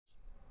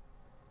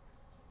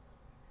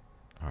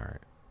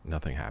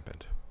Nothing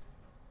happened.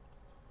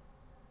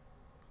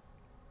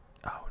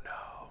 Oh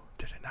no,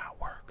 did it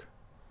not work?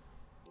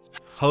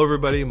 Hello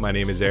everybody, my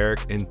name is Eric.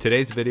 In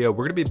today's video,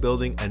 we're gonna be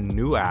building a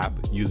new app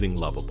using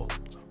Lovable.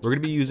 We're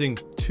gonna be using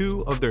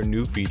two of their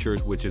new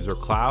features, which is their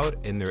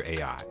cloud and their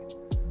AI.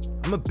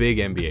 I'm a big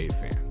NBA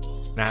fan,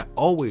 and I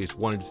always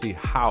wanted to see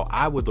how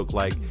I would look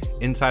like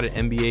inside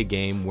an NBA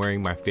game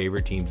wearing my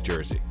favorite team's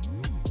jersey.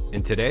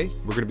 And today,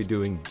 we're gonna be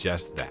doing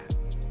just that.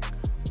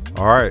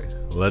 All right,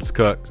 let's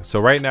cook.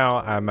 So right now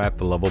I'm at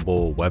the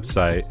Lovable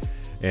website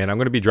and I'm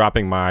going to be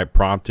dropping my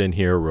prompt in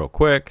here real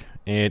quick.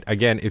 And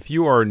again, if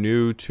you are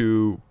new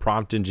to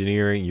prompt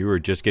engineering, you are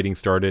just getting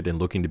started and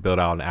looking to build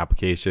out an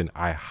application,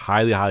 I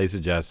highly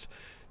suggest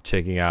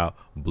checking out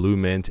Blue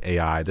Mint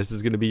AI. This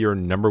is going to be your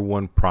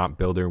 #1 prompt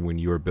builder when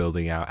you are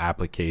building out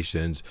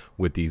applications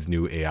with these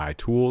new AI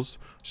tools.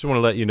 Just want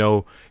to let you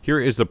know, here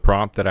is the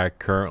prompt that I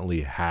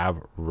currently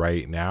have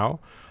right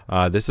now.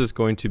 This is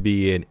going to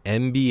be an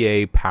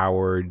NBA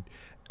powered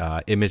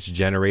image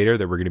generator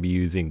that we're going to be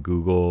using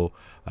Google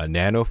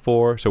Nano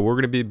for. So we're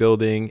going to be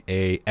building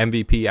a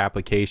MVP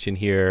application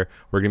here.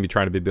 We're going to be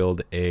trying to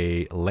build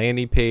a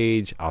landing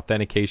page,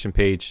 authentication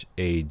page,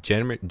 a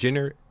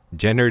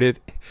generative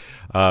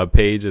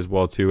page as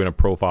well too, and a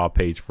profile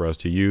page for us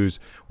to use.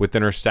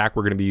 Within our stack,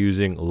 we're going to be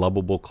using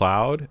Lovable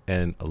Cloud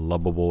and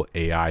Lovable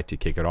AI to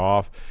kick it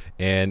off.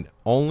 And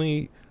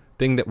only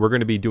thing that we're going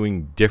to be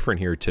doing different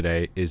here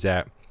today is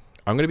that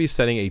I'm going to be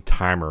setting a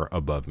timer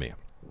above me.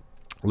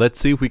 Let's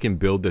see if we can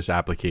build this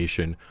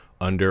application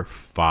under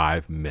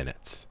 5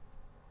 minutes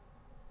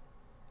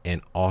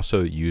and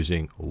also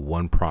using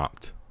one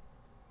prompt.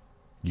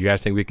 You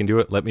guys think we can do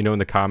it? Let me know in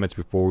the comments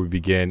before we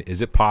begin.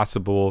 Is it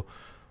possible?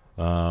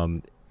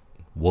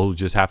 We'll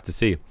just have to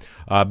see.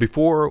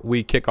 Before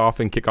we kick off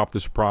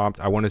this prompt,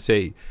 I want to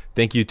say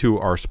thank you to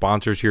our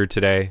sponsors here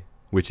today,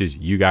 which is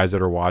you guys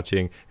that are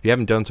watching. If you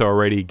haven't done so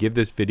already, give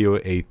this video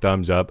a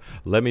thumbs up.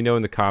 Let me know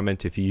in the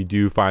comments if you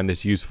do find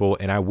this useful,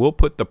 and I will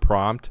put the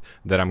prompt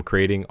that I'm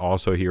creating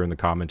also here in the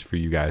comments for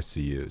you guys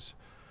to use.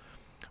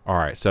 All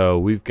right, so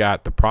we've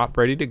got the prompt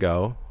ready to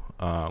go.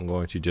 I'm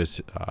going to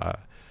just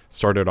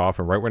start it off,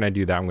 and right when I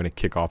do that, I'm going to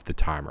kick off the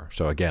timer.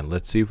 So again,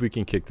 let's see if we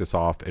can kick this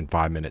off in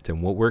 5 minutes.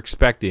 And what we're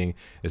expecting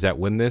is that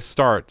when this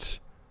starts,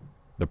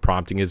 the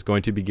prompting is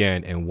going to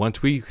begin. And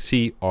once we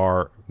see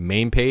our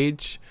main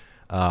page,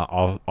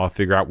 I'll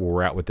figure out where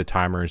we're at with the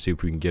timer and see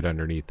if we can get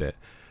underneath it.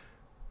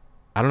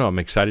 I don't know. I'm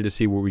excited to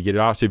see where we get it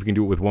off. See if we can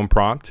do it with one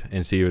prompt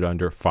and see it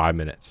under 5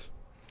 minutes.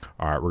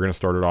 All right, we're going to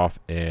start it off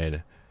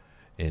in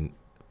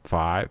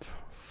 5,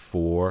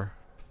 4,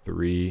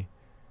 3,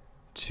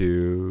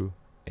 2,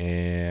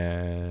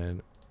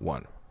 and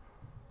 1.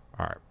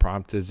 All right,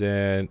 prompt is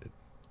in.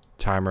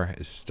 Timer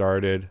is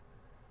started.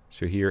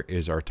 So here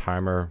is our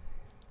timer.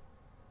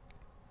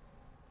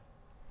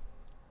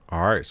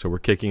 All right, so we're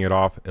kicking it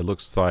off. It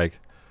looks like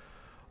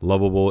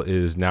Lovable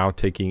is now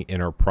taking in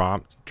our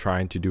prompt,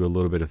 trying to do a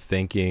little bit of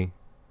thinking.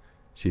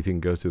 See if you can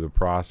go through the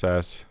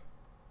process.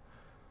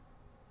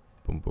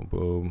 Boom, boom,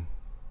 boom.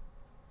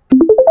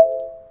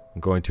 I'm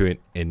going to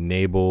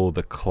enable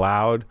the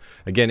cloud.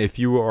 Again, if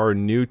you are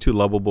new to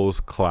Lovable's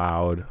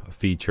cloud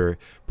feature,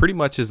 pretty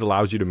much it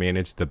allows you to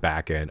manage the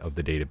back end of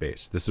the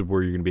database. This is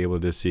where you're going to be able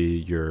to see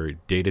your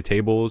data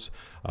tables,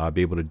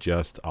 be able to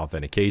adjust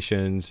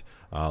authentications,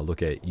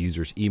 look at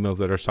users' emails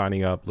that are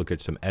signing up, look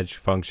at some edge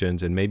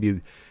functions, and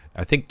maybe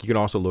I think you can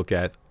also look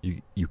at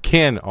you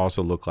can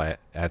also look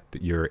at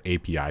your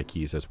API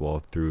keys as well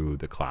through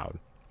the cloud.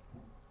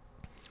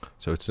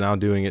 So it's now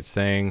doing its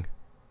thing.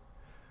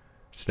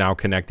 It's now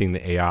connecting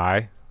the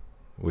AI,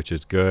 which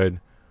is good.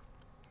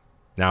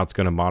 Now it's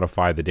going to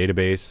modify the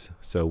database.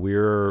 So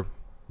we're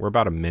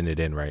about a minute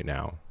in right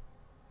now.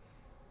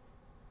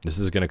 This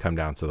is going to come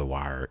down to the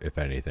wire, if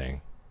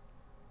anything.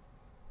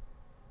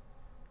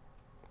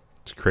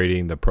 It's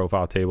creating the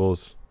profile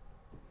tables.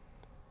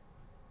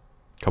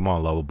 Come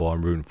on, Lovable.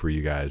 I'm rooting for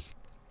you guys.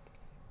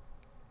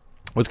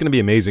 What's going to be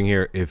amazing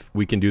here if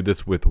we can do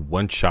this with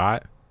one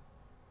shot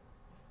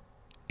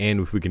and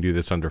if we can do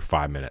this under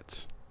 5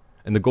 minutes.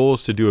 And the goal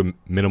is to do a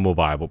minimal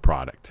viable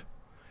product.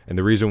 And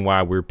the reason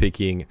why we're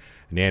picking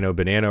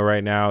Banna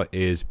right now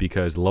is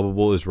because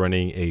Lovable is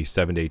running a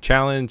 7-day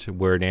challenge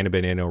where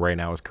Banna right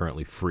now is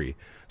currently free.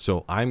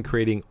 So I'm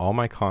creating all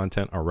my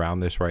content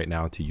around this right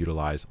now to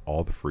utilize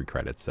all the free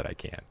credits that I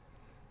can.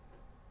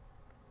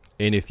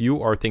 And if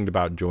you are thinking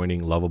about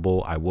joining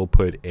Lovable, I will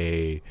put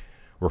a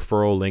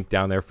referral link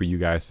down there for you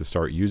guys to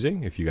start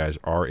using if you guys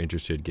are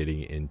interested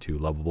getting into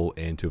Lovable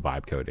and to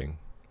vibe coding.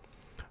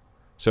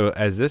 So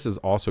as this is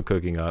also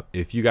cooking up,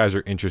 if you guys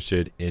are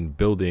interested in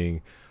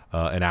building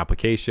an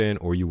application,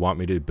 or you want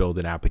me to build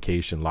an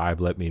application live,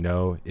 let me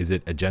know. Is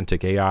it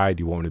agentic AI?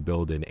 Do you want me to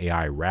build an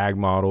AI RAG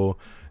model?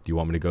 Do you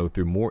want me to go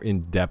through more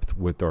in depth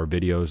with our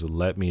videos?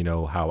 Let me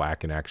know how I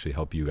can actually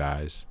help you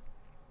guys.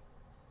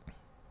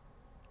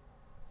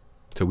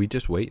 So we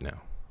just wait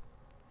now.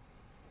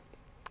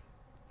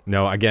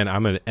 No, again,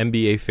 I'm an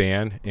NBA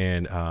fan,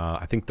 and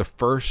I think the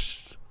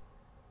first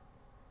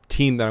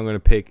team that I'm going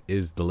to pick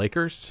is the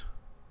Lakers.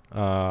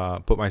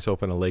 put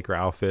myself in a Laker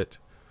outfit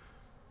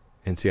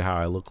and see how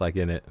I look like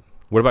in it.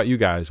 What about you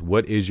guys?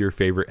 What is your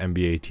favorite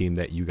NBA team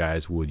that you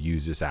guys would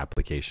use this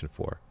application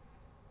for?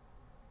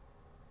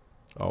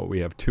 Oh, we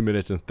have 2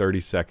 minutes and 30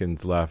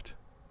 seconds left.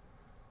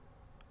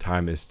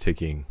 Time is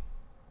ticking.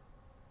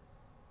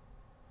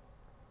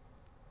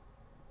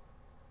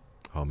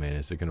 Oh man,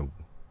 is this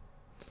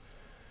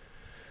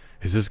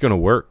gonna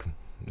work?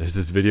 Is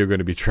this video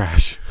gonna be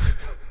trash?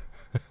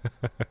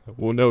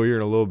 We'll know here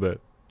in a little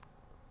bit.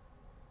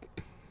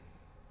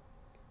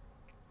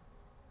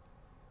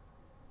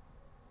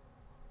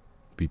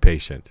 Be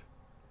patient.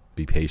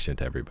 Be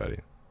patient, everybody.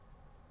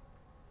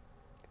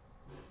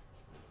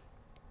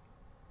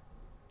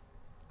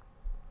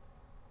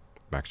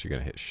 I'm actually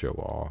gonna hit show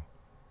all.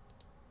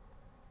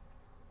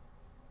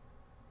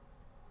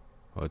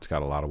 Oh, it's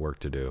got a lot of work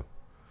to do.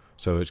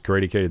 So it's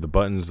created the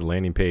buttons, the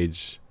landing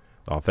page,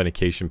 the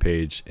authentication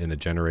page, and the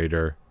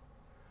generator.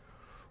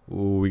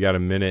 Ooh, we got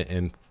 1 minute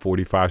and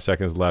 45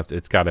 seconds left.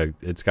 It's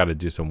gotta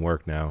do some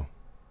work now.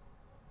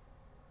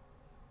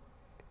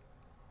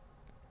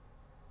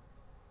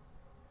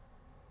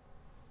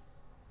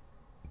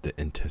 The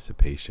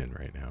anticipation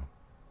right now.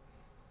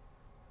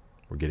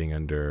 We're getting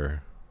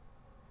under.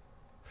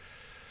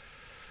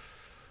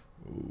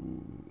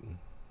 Ooh.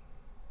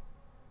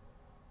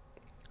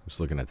 I'm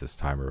just looking at this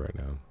timer right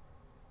now.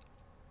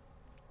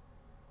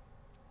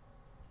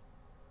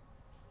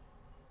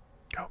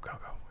 Go, go,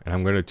 go. And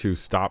I'm going to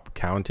stop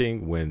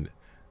counting when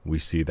we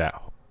see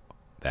that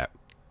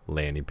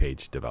landing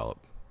page develop.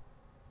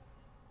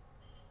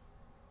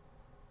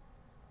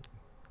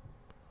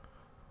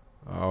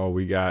 Oh,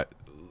 we got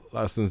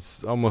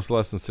almost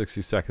less than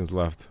 60 seconds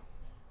left.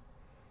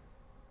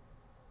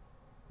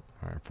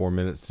 All right, 4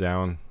 minutes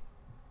down.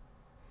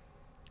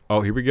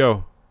 Oh, here we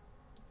go.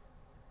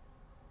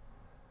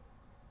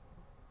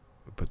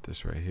 Put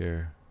this right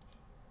here.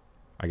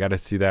 I got to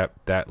see that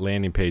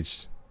landing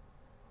page.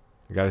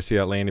 I got to see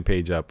that landing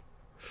page up.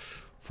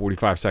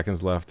 45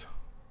 seconds left.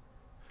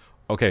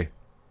 Okay,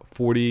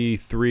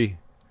 43.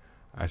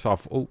 I saw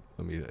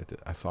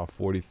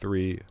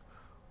 43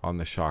 on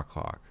the shot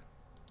clock.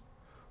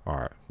 All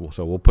right,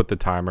 so we'll put the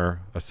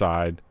timer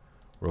aside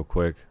real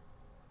quick.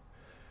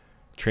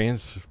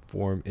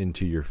 Transform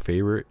into your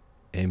favorite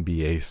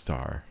NBA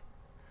star.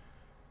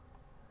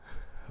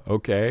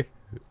 Okay.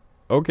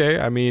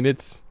 I mean,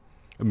 it's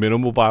a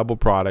minimal viable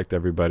product,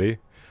 everybody.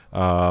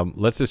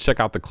 Let's just check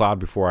out the cloud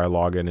before I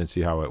log in and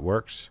see how it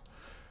works.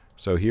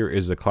 So here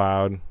is the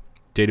cloud.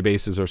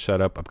 Databases are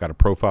set up. I've got a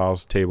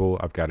profiles table.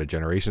 I've got a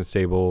generations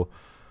table.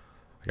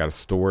 I got a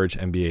storage,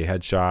 NBA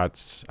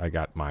headshots. I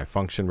got my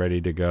function ready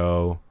to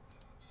go.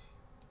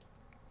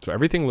 So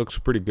everything looks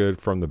pretty good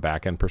from the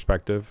back-end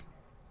perspective.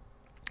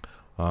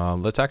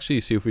 Let's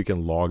actually see if we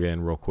can log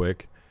in real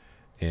quick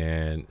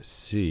and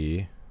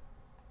see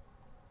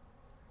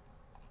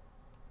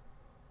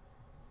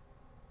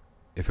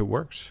if it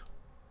works.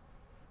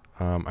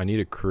 I need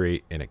to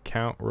create an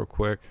account real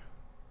quick.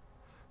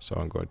 So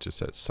I'm going to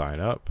set sign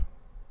up.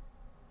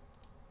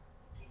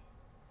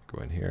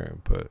 Go in here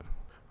and put,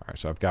 all right,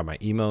 so I've got my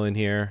email in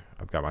here.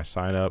 I've got my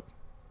sign up.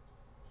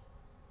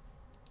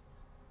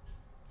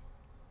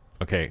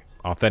 Okay,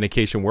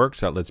 authentication works.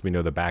 That lets me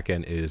know the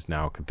backend is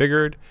now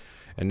configured.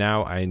 And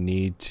now I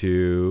need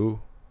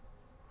to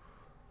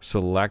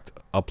select,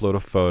 upload a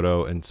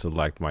photo, and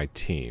select my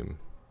team.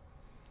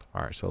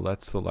 All right, so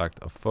let's select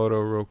a photo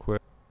real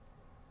quick.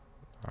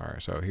 All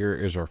right, so here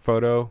is our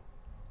photo.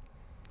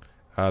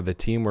 The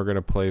team we're going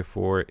to play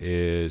for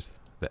is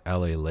the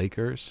LA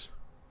Lakers.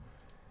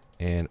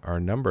 And our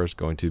number is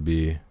going to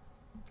be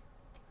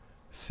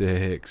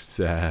 6,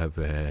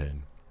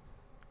 7.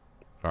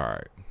 All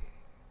right.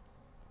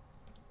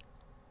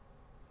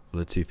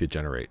 Let's see if it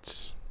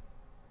generates.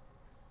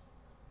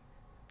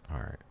 All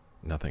right,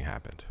 nothing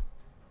happened.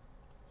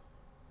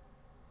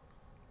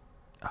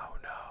 Oh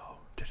no,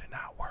 did it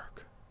not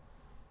work?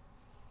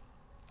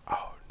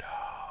 Oh no.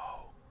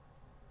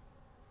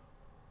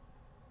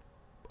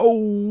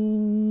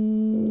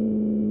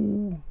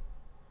 Oh.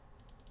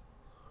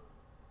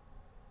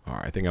 All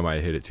right, I think I might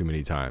have hit it too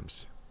many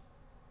times.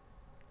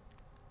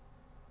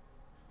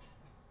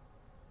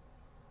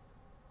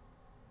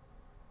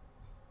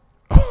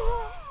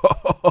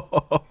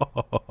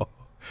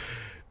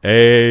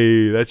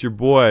 Hey, that's your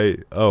boy.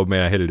 Oh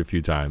man, I hit it a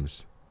few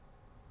times.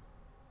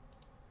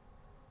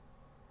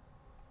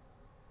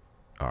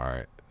 All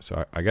right,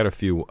 so I got a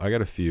few. I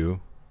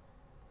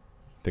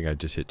think I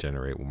just hit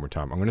generate one more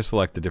time. I'm going to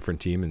select a different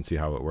team and see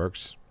how it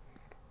works.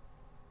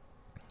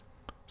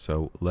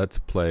 So let's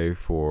play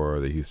for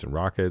the Houston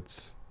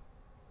Rockets.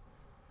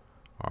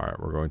 All right,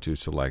 we're going to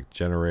select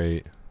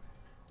generate.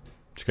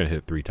 I'm just going to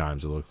hit it 3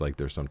 times. It looks like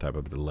there's some type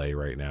of delay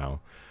right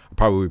now.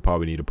 We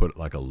probably need to put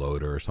like a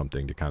loader or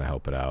something to kind of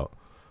help it out.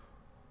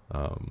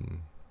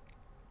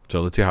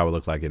 So let's see how it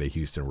looked like in a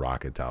Houston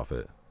Rockets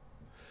outfit.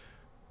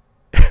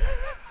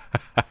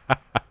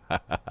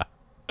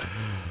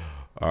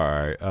 All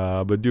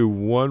right, but do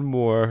one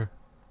more.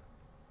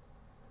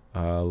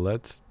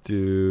 Let's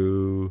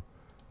do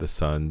the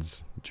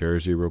Suns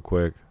jersey real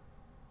quick.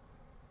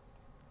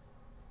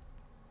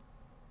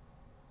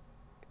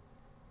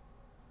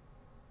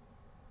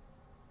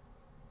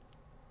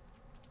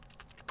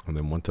 And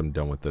then once I'm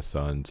done with the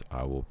Suns,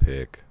 I will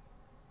pick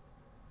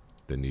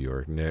the New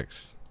York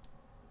Knicks.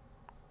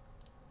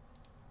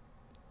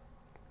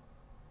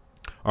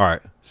 All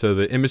right, so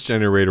the image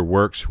generator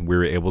works. We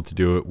were able to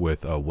do it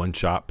with a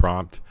one-shot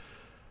prompt.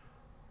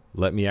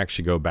 Let me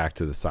actually go back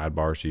to the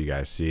sidebar so you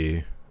guys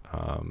see,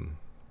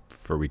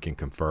 for we can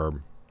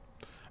confirm.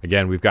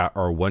 Again, we've got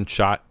our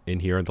one-shot in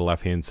here on the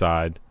left-hand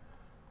side.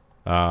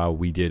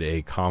 We did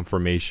a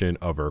confirmation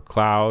of our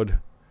cloud,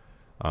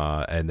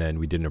 and then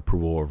we did an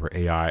approval over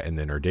AI and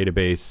then our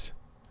database.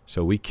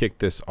 So we kicked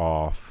this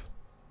off,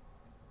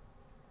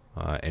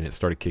 and it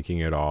started kicking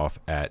it off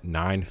at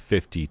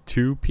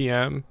 9:52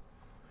 p.m.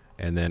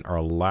 And then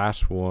our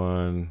last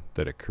one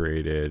that it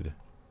created,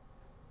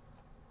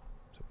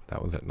 so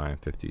that was at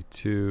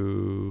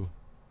 9:52.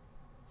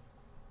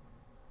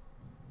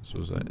 This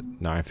was at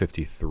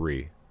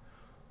 9:53.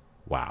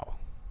 Wow.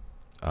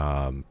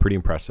 Pretty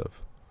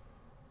impressive.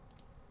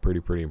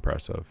 Pretty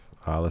impressive.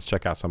 Let's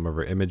check out some of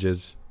our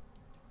images.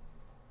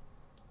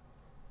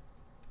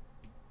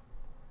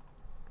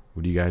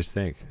 What do you guys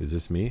think? Is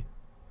this me?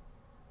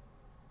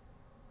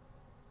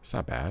 It's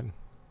not bad.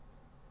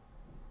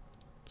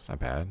 It's not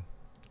bad.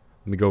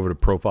 Let me go over to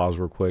profiles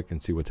real quick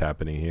and see what's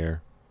happening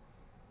here.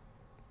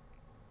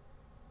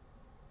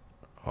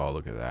 Oh,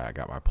 look at that. I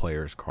got my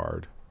player's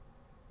card.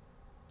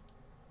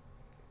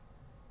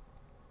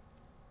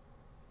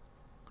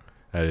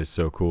 That is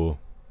so cool.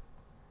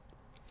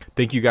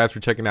 Thank you guys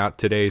for checking out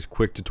today's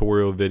quick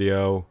tutorial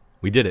video.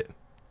 We did it.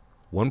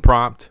 One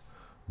prompt,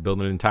 build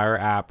an entire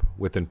app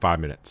within 5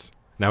 minutes.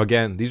 Now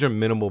again, these are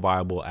minimal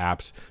viable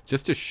apps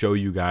just to show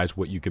you guys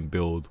what you can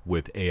build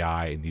with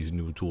AI and these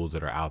new tools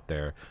that are out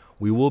there.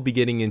 We will be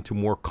getting into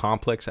more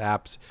complex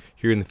apps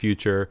here in the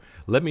future.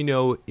 Let me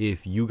know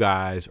if you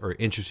guys are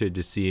interested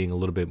to seeing a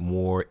little bit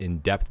more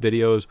in-depth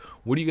videos.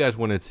 What do you guys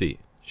want to see?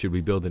 Should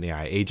we build an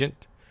AI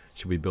agent?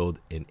 Should we build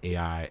an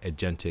AI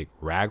agentic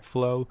RAG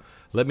flow?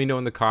 Let me know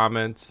in the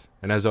comments.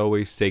 And as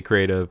always, stay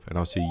creative, and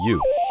I'll see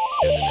you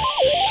in the next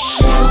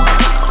video.